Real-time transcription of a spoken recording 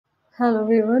Hello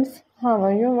viewers, how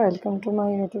are you? Welcome to my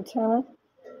YouTube channel.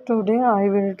 Today I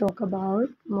will talk about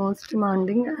most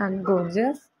demanding and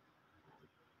gorgeous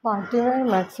party wear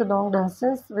maxi long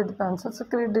dresses with pencil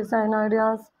skirt design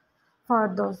ideas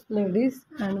for those ladies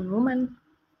and women.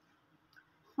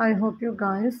 I hope you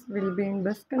guys will be in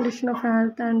best condition of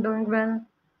health and doing well.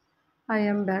 I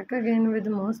am back again with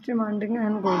most demanding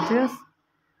and gorgeous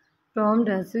prom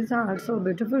dresses are so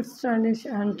beautiful, stylish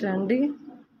and trendy.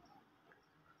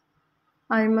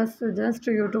 I must suggest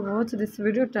you to watch this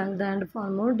video till the end for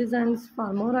more designs,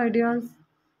 for more ideas.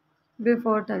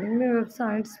 Before telling me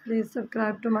websites, please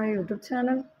subscribe to my YouTube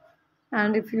channel.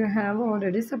 And if you have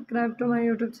already subscribed to my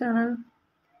YouTube channel,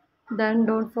 then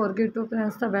don't forget to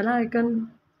press the bell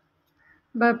icon.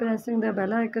 By pressing the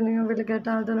bell icon, you will get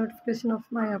all the notification of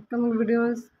my upcoming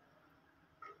videos.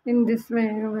 In this way,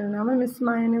 you will never miss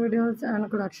my any videos and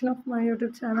collection of my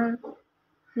YouTube channel.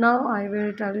 Now I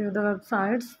will tell you the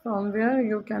websites from where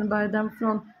you can buy them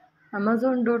from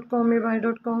Amazon.com,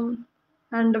 eBay.com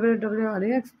and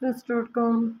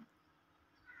www.aliexpress.com.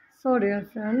 So dear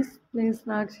friends, please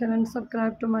like, share and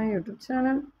subscribe to my YouTube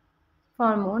channel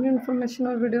for more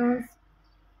informational videos.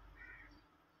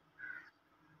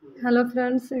 Hello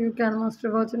friends, you can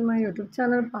mostly watch in my YouTube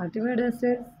channel party wear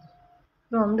dresses,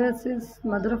 prom dresses,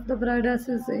 mother of the bride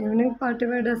dresses, evening party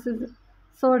wear dresses.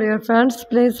 So dear friends,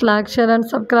 please like, share and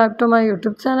subscribe to my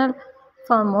YouTube channel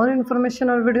for more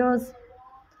informational videos.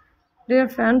 Dear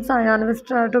friends, I always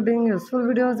try to bring useful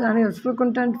videos and useful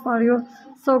content for you.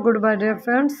 So goodbye dear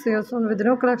friends. See you soon with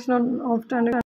new collection of trending.